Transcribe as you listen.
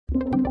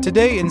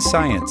Today in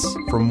Science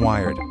from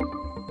Wired.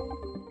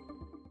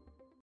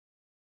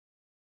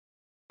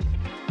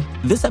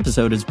 This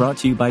episode is brought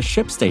to you by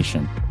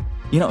ShipStation.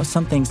 You know,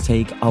 some things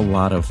take a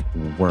lot of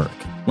work,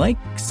 like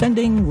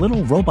sending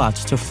little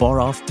robots to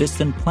far-off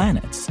distant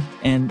planets.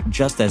 And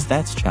just as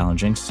that's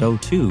challenging, so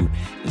too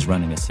is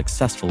running a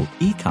successful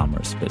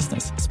e-commerce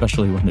business,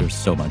 especially when there's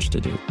so much to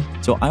do.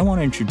 So I want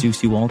to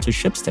introduce you all to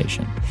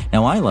ShipStation.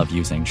 Now, I love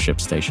using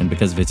ShipStation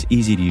because of its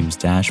easy-to-use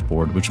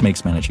dashboard, which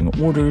makes managing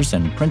orders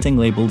and printing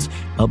labels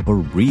a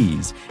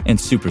breeze and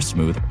super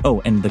smooth.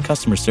 Oh, and the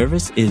customer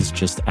service is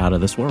just out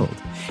of this world.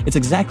 It's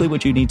exactly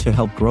what you need to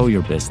help grow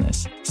your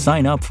business.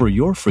 Sign up for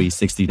your free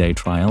 60-day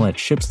trial at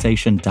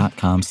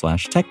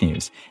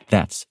shipstation.com/technews.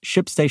 That's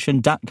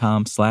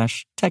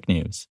shipstation.com/technews.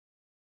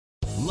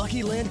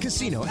 Lucky Land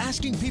Casino,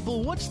 asking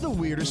people, what's the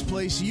weirdest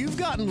place you've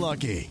gotten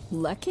lucky?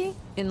 Lucky?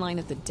 In line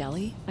at the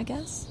deli, I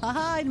guess?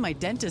 Aha, in my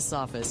dentist's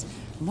office.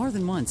 More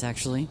than once,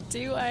 actually.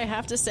 Do I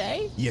have to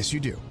say? Yes, you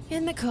do.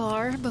 In the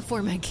car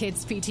before my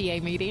kids'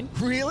 PTA meeting.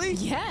 Really?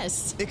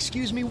 Yes.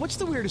 Excuse me, what's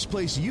the weirdest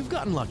place you've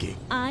gotten lucky?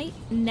 I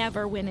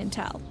never win and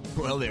tell.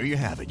 Well, there you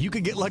have it. You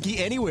can get lucky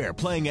anywhere,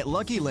 playing at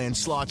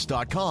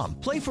LuckyLandSlots.com.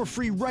 Play for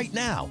free right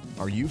now.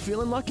 Are you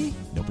feeling lucky?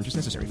 No purchase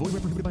necessary. Void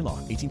where prohibited by law.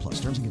 18+.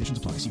 Terms and conditions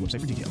apply. See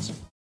website for details.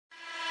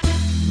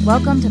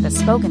 Welcome to the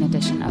spoken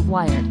edition of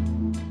Wired.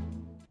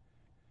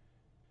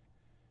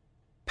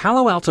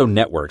 Palo Alto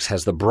Networks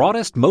has the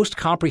broadest, most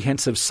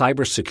comprehensive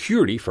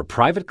cybersecurity for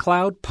private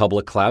cloud,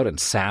 public cloud, and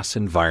SaaS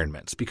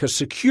environments because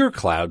secure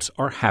clouds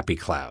are happy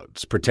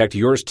clouds. Protect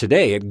yours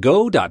today at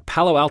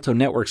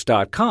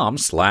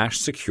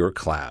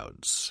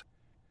go.paloaltonetworks.com/secure-clouds.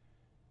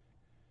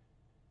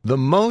 The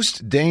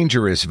Most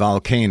Dangerous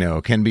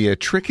Volcano Can Be a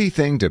Tricky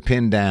Thing to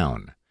Pin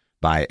Down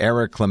by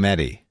Eric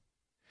Clemente.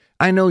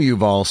 I know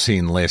you've all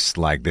seen lists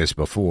like this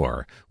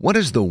before. What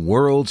is the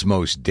world's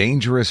most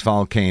dangerous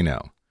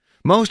volcano?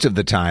 Most of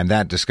the time,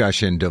 that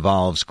discussion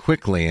devolves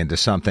quickly into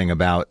something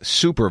about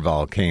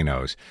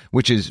supervolcanoes,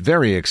 which is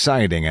very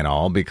exciting and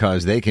all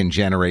because they can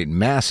generate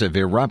massive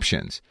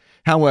eruptions.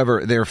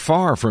 However, they're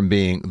far from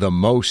being the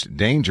most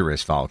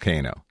dangerous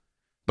volcano.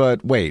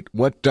 But wait,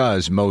 what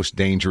does most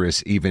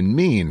dangerous even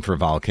mean for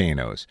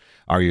volcanoes?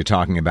 Are you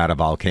talking about a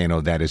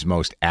volcano that is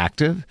most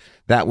active?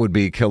 That would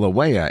be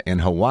Kilauea in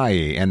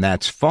Hawaii, and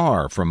that's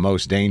far from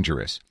most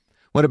dangerous.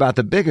 What about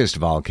the biggest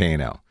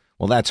volcano?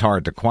 Well, that's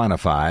hard to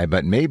quantify,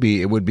 but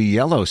maybe it would be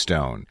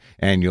Yellowstone,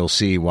 and you'll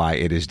see why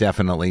it is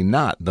definitely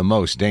not the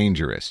most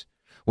dangerous.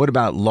 What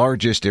about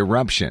largest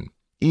eruption?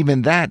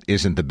 Even that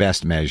isn't the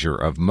best measure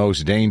of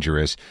most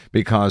dangerous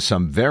because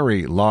some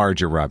very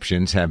large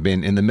eruptions have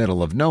been in the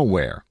middle of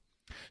nowhere.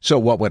 So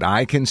what would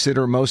I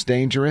consider most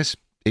dangerous?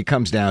 It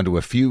comes down to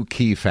a few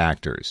key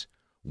factors.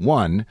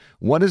 1.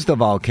 What is the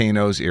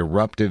volcano's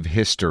eruptive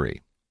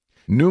history?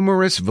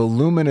 Numerous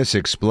voluminous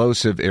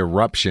explosive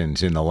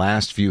eruptions in the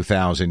last few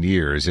thousand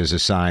years is a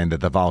sign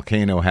that the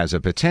volcano has a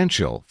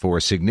potential for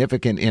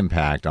significant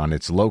impact on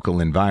its local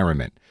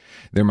environment.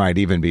 There might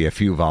even be a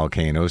few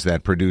volcanoes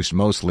that produce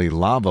mostly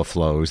lava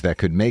flows that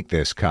could make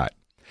this cut.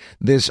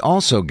 This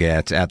also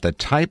gets at the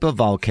type of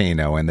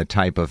volcano and the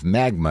type of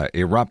magma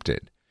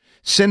erupted.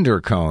 Cinder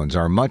cones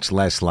are much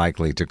less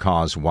likely to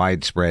cause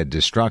widespread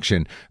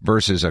destruction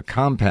versus a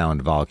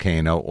compound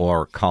volcano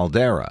or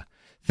caldera.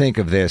 Think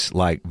of this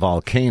like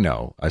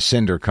volcano, a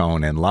cinder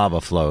cone and lava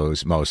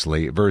flows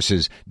mostly,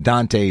 versus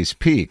Dante's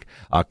Peak,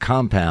 a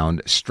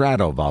compound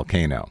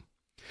stratovolcano.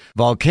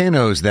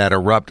 Volcanoes that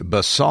erupt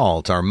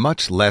basalt are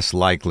much less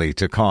likely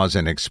to cause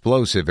an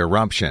explosive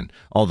eruption,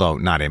 although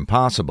not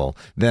impossible,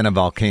 than a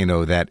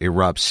volcano that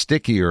erupts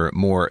stickier,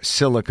 more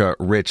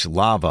silica-rich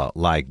lava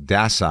like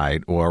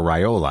dacite or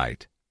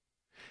rhyolite.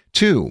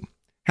 2.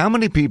 How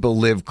many people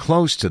live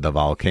close to the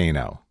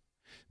volcano?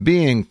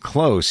 Being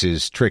close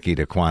is tricky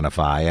to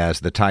quantify,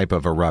 as the type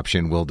of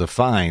eruption will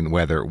define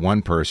whether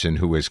one person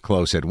who is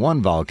close at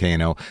one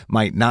volcano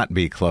might not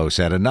be close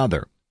at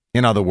another.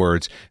 In other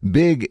words,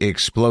 big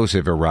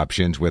explosive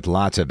eruptions with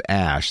lots of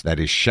ash that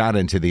is shot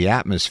into the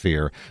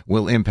atmosphere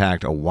will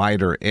impact a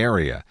wider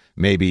area,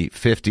 maybe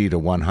 50 to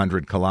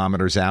 100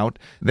 kilometers out,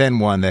 than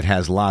one that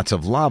has lots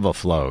of lava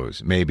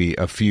flows, maybe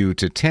a few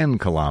to 10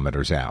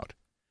 kilometers out.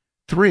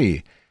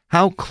 3.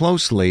 How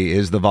closely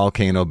is the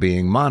volcano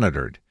being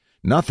monitored?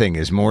 Nothing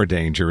is more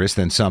dangerous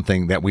than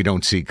something that we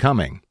don't see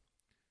coming.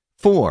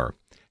 4.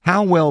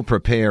 How well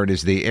prepared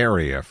is the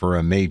area for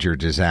a major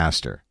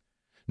disaster?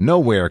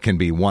 Nowhere can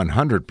be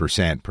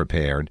 100%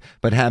 prepared,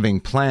 but having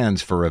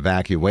plans for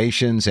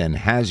evacuations and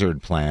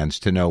hazard plans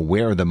to know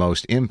where the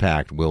most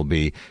impact will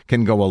be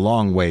can go a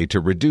long way to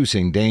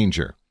reducing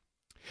danger.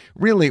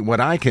 Really, what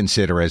I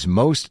consider as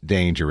most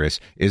dangerous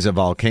is a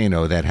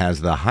volcano that has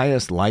the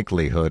highest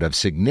likelihood of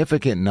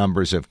significant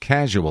numbers of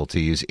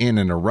casualties in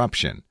an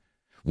eruption.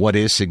 What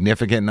is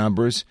significant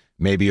numbers?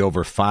 Maybe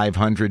over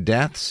 500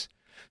 deaths?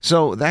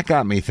 So that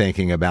got me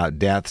thinking about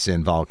deaths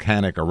in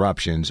volcanic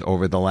eruptions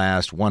over the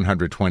last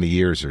 120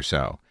 years or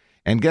so.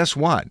 And guess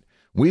what?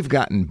 We've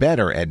gotten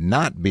better at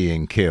not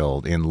being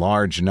killed in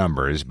large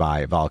numbers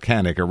by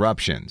volcanic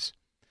eruptions.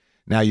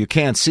 Now, you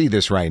can't see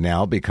this right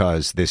now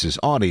because this is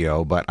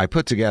audio, but I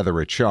put together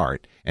a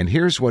chart, and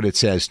here's what it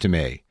says to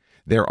me.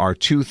 There are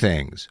two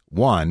things.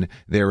 One,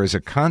 there is a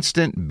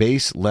constant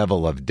base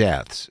level of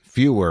deaths,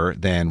 fewer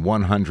than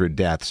 100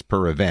 deaths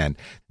per event,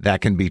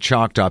 that can be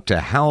chalked up to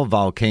how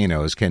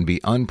volcanoes can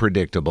be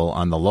unpredictable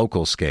on the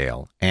local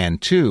scale. And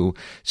two,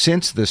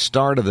 since the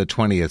start of the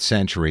 20th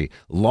century,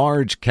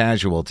 large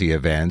casualty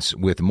events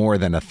with more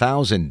than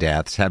 1,000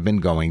 deaths have been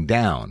going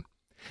down.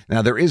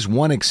 Now, there is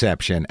one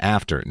exception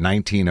after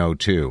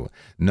 1902,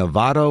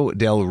 Nevado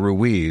del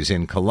Ruiz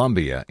in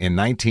Colombia in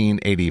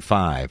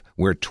 1985,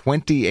 where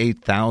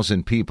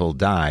 28,000 people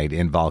died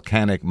in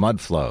volcanic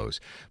mudflows,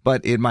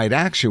 but it might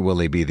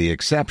actually be the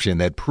exception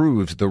that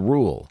proves the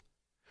rule.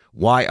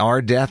 Why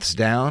are deaths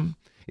down?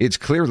 It's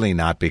clearly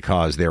not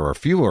because there are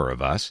fewer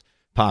of us.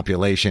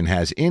 Population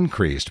has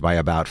increased by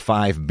about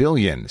 5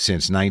 billion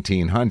since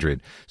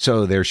 1900,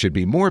 so there should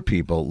be more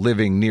people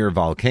living near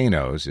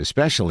volcanoes,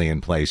 especially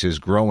in places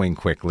growing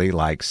quickly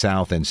like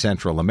South and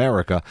Central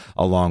America,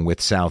 along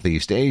with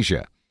Southeast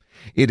Asia.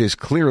 It is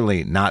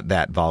clearly not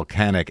that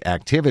volcanic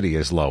activity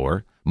is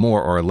lower.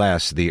 More or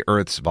less, the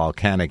Earth's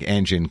volcanic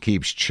engine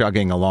keeps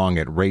chugging along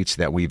at rates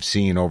that we've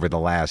seen over the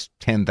last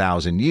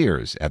 10,000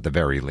 years, at the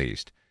very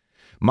least.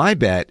 My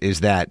bet is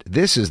that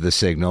this is the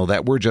signal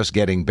that we're just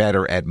getting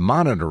better at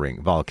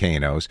monitoring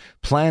volcanoes,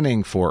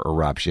 planning for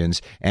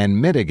eruptions,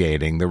 and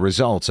mitigating the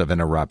results of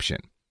an eruption.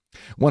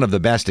 One of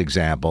the best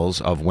examples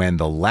of when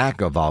the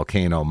lack of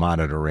volcano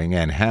monitoring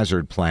and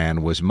hazard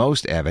plan was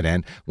most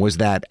evident was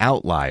that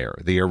outlier,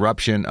 the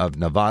eruption of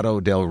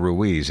Nevado del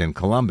Ruiz in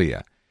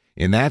Colombia.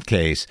 In that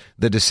case,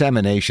 the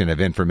dissemination of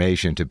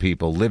information to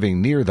people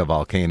living near the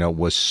volcano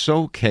was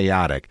so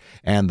chaotic,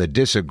 and the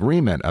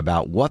disagreement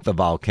about what the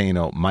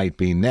volcano might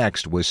be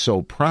next was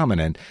so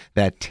prominent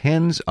that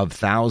tens of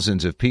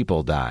thousands of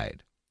people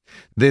died.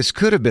 This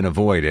could have been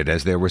avoided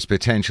as there was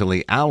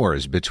potentially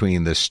hours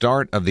between the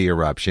start of the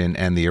eruption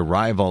and the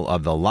arrival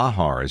of the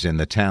lahars in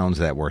the towns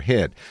that were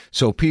hit,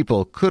 so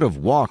people could have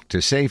walked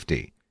to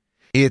safety.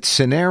 It's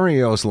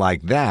scenarios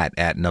like that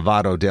at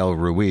Nevado del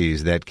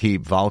Ruiz that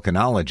keep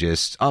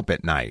volcanologists up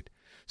at night.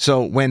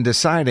 So when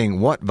deciding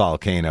what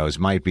volcanoes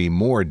might be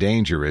more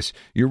dangerous,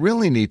 you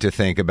really need to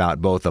think about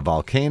both the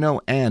volcano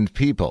and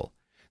people.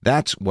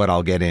 That's what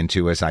I'll get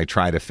into as I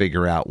try to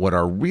figure out what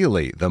are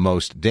really the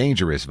most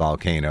dangerous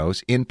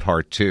volcanoes in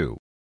Part 2.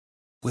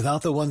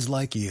 Without the ones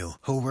like you,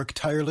 who work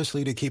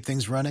tirelessly to keep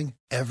things running,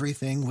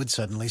 everything would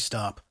suddenly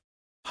stop.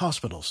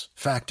 Hospitals,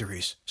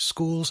 factories,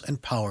 schools,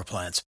 and power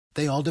plants,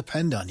 they all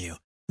depend on you.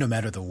 No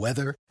matter the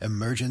weather,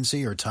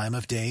 emergency, or time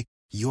of day,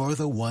 you're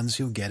the ones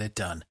who get it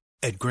done.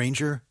 At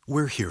Grainger,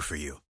 we're here for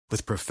you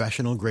with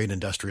professional-grade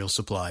industrial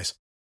supplies.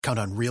 Count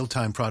on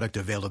real-time product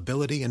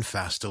availability and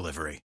fast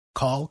delivery.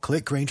 Call,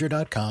 click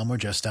Grainger.com, or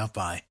just stop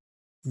by.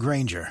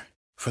 Grainger,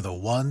 for the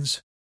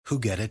ones who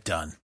get it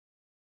done.